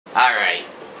Alright,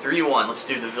 3-1. Let's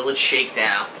do the village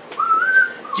shakedown.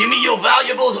 Give me your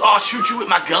valuables or I'll shoot you with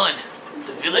my gun.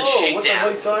 The village shakedown. What the hell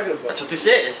are you talking about? That's what this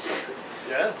is.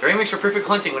 Yeah? The makes for perfect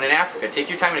hunting when in Africa. Take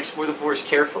your time and explore the forest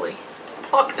carefully.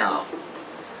 Fuck no.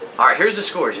 Alright, here's the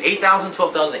scores. 8,000,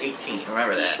 12,000, 18.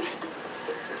 Remember that.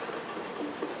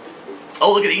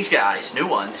 Oh, look at these guys. New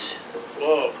ones.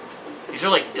 Whoa. These are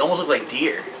like, almost look like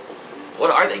deer.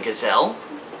 What are they? Gazelle?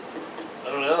 I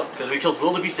don't know. Because we killed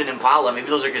wildebeest and impala. Maybe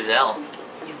those are gazelle.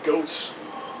 Those are goats.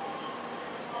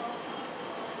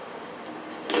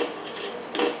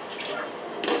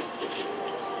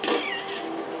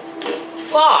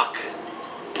 Fuck!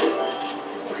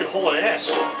 Fucking hauling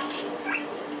ass.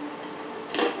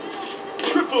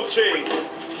 Triple chain.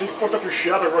 You fucked up your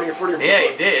shot by running in front of your Yeah,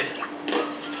 he did.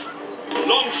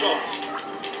 Long shot.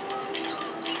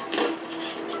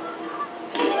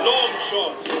 Long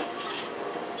shot.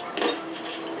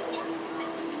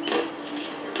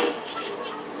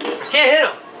 I can't hit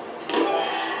him.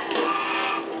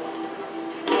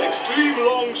 Extreme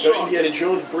long Got shot. Indiana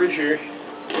Jones bridge here.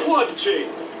 One chain.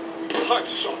 Heart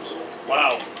shot.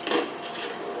 Wow.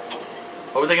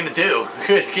 What were they gonna do?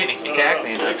 Couldn't attack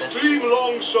me. Nothing. Extreme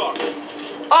long shot.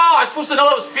 Oh, I'm supposed to know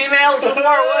that was female? So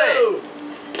far away.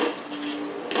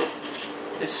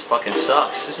 This fucking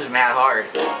sucks. This is mad hard.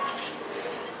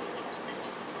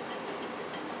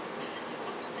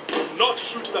 Not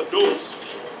shoot the nose.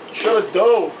 Shot a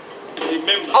doe.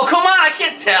 Remember. Oh, come on, I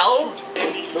can't tell.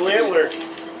 Any No antler.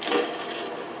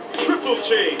 triple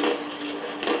chain.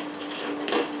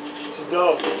 It's a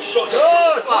doe. Shot.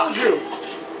 Oh, I told you.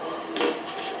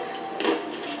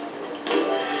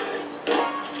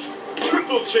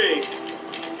 Triple chain.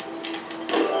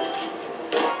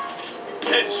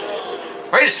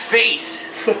 Headshot. Right in his face.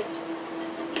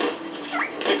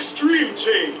 Extreme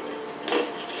chain.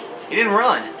 He didn't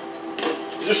run.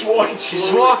 Just walking slowly.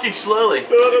 He's walking slowly.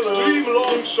 Extreme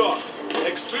long shot.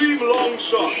 Extreme long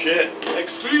shot. Oh, shit.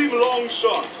 Extreme long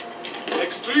shot.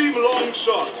 Extreme long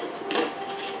shot.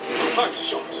 Heart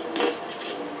shot.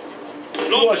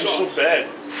 Long Why is shot. so bad?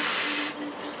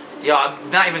 Yo, I'm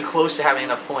not even close to having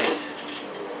enough points.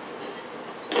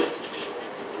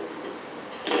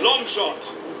 Long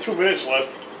shot. 2 minutes left.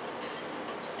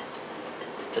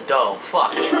 The doe.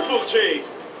 Fuck. Triple chain.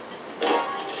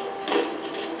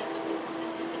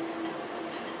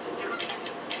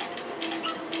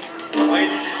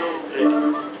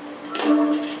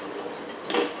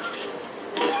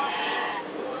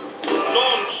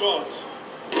 Long shot.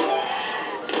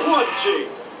 One chain.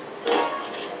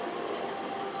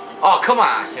 Oh, come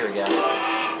on. Here we go.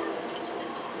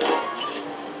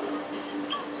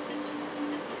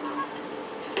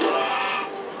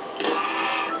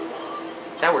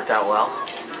 That worked out well.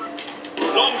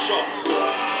 Long shot.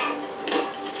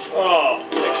 Oh.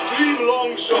 Extreme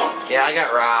long shot. Yeah, I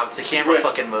got robbed. The camera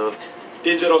fucking moved.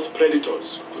 Dangerous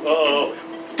predators. Uh-oh.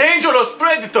 Dangerous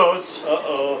predators!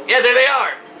 Uh-oh. Yeah, there they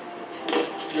are!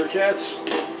 Your cats.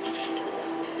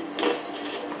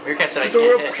 Meerkat said I Shoot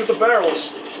can't the, hit. shoot the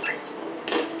barrels.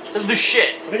 Doesn't do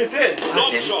shit. I think it did. Long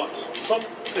didn't. shot.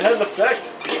 It had an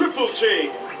effect. Triple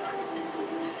chain.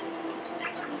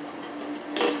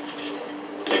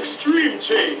 Extreme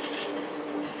chain.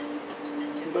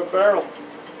 Shoot that barrel.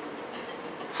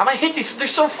 How am I hit these? They're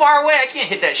so far away, I can't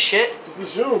hit that shit. It's the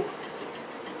zoom.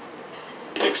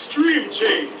 Extreme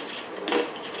chain.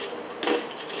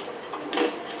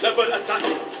 Level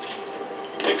attacking.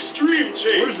 Extreme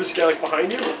chain. Where's this guy, like,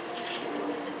 behind you?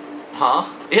 Huh?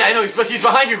 Yeah, I know, he's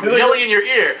behind you, yelling in your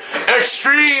ear.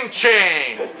 Extreme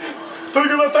chain! They're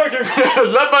gonna attack him!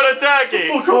 Leopard attacking!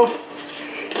 Fuck off!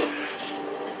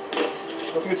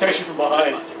 Nothing attacks you from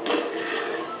behind.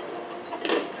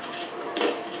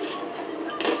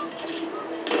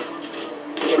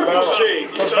 Triple chain.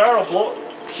 The barrel blow.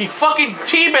 He fucking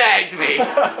teabagged me!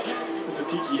 It's the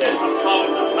tiki head. Found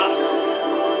the mask.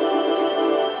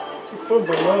 You found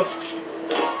the mask.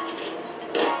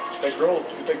 That gold.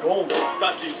 Get that gold.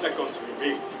 30 seconds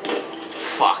remain.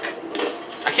 Fuck.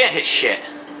 I can't hit shit.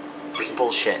 This is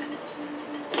bullshit.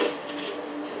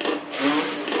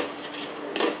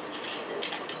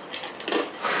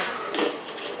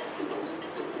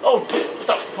 Oh, what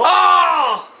the fuck?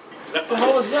 Oh! What the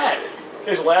hell is that? You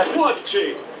guys laughing? One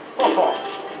chain. Oh.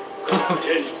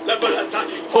 10. Level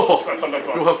attacking. Oh,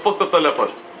 you have fucked up the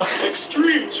leopard.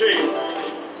 Extreme chain.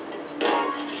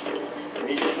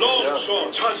 Long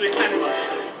shot. Charging animal.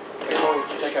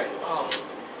 That guy. Oh.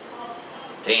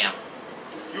 Damn.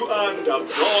 You earned a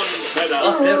bronze medal.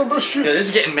 Oh, the shit. Yeah, this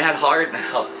is getting mad hard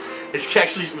now. It's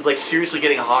actually like seriously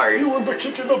getting hard. You want the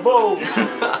kick in the balls.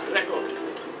 Record.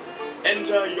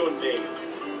 Enter your name.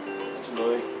 That's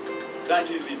annoying. That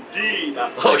is indeed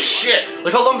a Oh shit!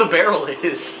 Look how long the barrel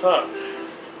is. Huh.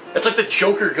 That's like the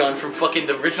Joker gun from fucking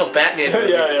the original Batman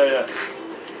movie. Yeah.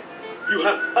 You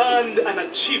have earned an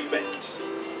achievement.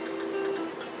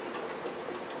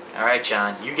 Alright,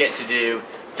 John, you get to do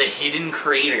the Hidden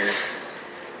Crater.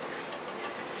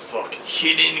 Fuck.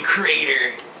 Hidden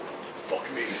Crater. Fuck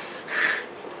me.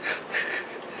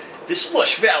 This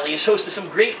lush valley is host to some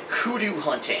great kudu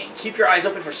hunting. Keep your eyes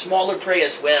open for smaller prey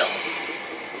as well.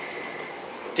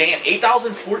 Damn,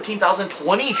 8,000, 14,000,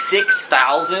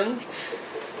 26,000?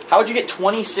 How would you get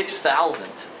 26,000?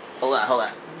 Hold on.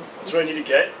 That's what I need to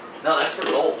get? No, that's for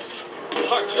gold.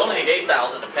 Heart You only need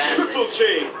 8,000 to pass triple it.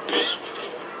 chain.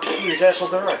 These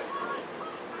assholes, they're right.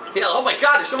 Yeah, oh my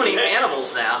god, there's so many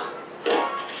animals now.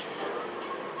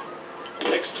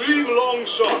 Extreme long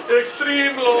shot.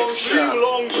 Extreme long Extreme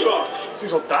long shot. These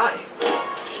things will die.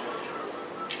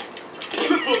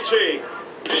 Triple chain.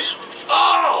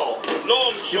 Oh!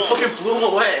 Long You shot. fucking blew him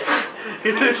away.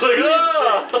 It's like,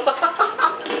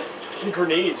 ah! And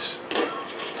grenades.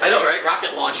 I know, right?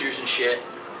 Rocket launchers and shit.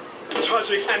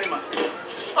 Charging animal.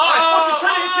 Oh, I fucking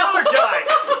tried to hit the other guy!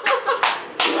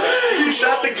 You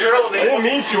shot the girl and I didn't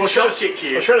mean to. I was jump kicked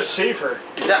trying you. to save her.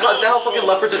 Is that how fucking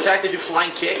leopards attack? They do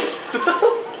flying kicks? I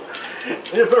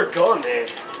need a better gun, man.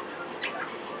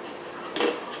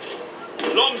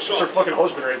 Long That's her shot. fucking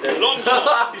husband right there. Long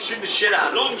shot. You're shooting the shit out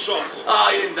of him. Long shot. Oh,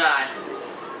 he didn't die.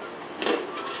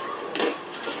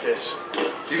 Fuck this.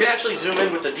 You can actually zoom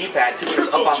in with the D-pad too. Press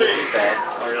up on the D-pad.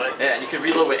 Oh, really? Yeah, and you can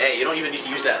reload with A. You don't even need to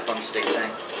use that thumbstick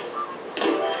thing.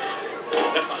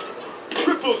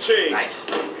 Triple chain. Nice.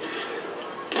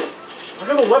 How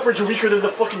come the leopards are weaker than the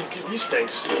fucking these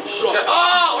things? Shot.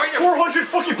 Oh, right in your 400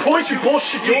 fucking points, you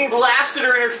bullshit You game! blasted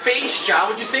her in her face, John.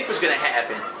 What'd you think was gonna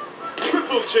happen?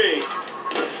 Triple chain.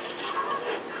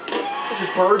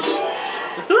 Fucking birds.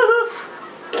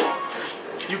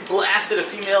 You blasted a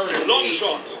female in her Long face.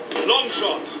 shot. Long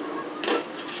shot.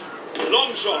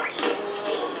 Long shot.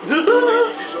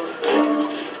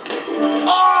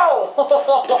 Oh!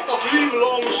 Extreme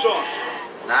long shot.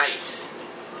 Nice.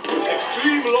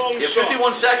 Extreme long You have shot.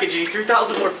 51 seconds. You need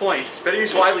 3,000 more points. Better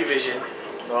use Wily Vision.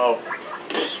 No.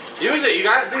 Use it. You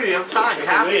got it, dude. You have time. You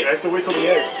have I it. have to wait till the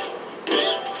end.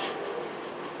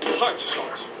 Heart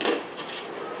shot.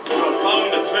 You have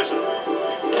found a treasure.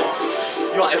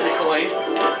 You want every coin?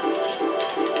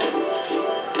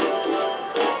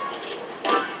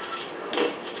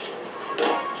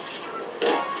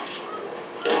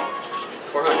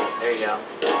 There you go.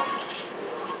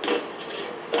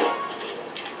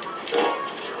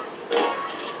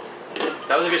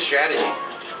 That was a good strategy.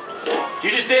 You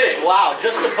just did it. Wow,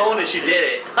 just the bonus, you did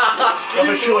it. If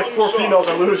I shoot like 4 females,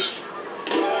 I lose.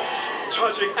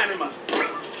 Charging animal.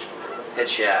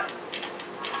 Headshot.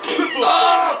 Triple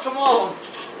Oh, Timon!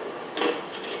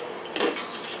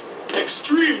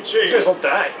 Extreme These chain. guys don't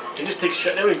die. They just take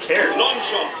shit. They don't even care. Long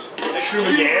shot. Shoot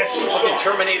in the gas. Fucking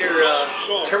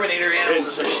Terminator animals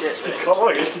and some shit. Keep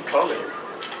coming. Just keep coming.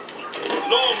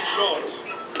 Long shot.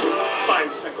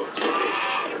 5 seconds.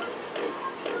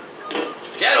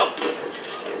 Get him!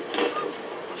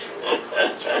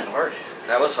 It's fucking hard.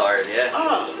 That was hard, yeah.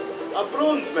 Ah, a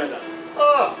bronze medal.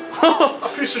 Ah! A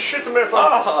piece of shit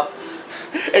metal.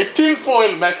 A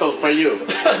tinfoil metal for you.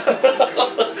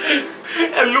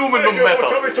 Aluminum Thank you for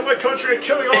coming to my country and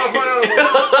killing all of my animals.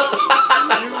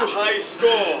 New high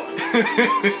score.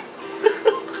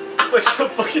 It's like some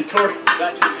fucking tour.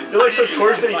 That is it. You're like some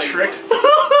tours that he tricked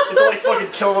into like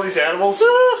fucking killing all these animals.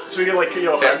 So he can like, you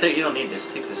know. Okay, you don't need this.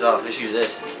 Take this off. Just use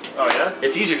this. Oh yeah?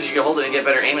 It's easier because you can hold it and get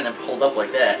better aim and then hold up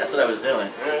like that. That's what I was doing.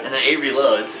 Alright. And then A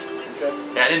reloads. Okay.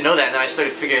 Yeah, I didn't know that, and then I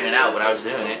started figuring it out when I was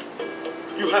doing it.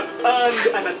 You have earned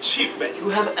an achievement. You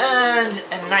have earned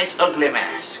a nice ugly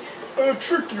mask. I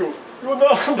tricked you. You are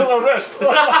now under arrest.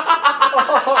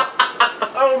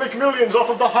 I will make millions off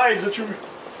of the hides that you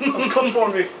have cut for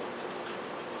me.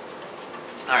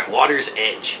 Alright, Water's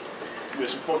Edge. You got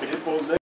some fucking hit balls there.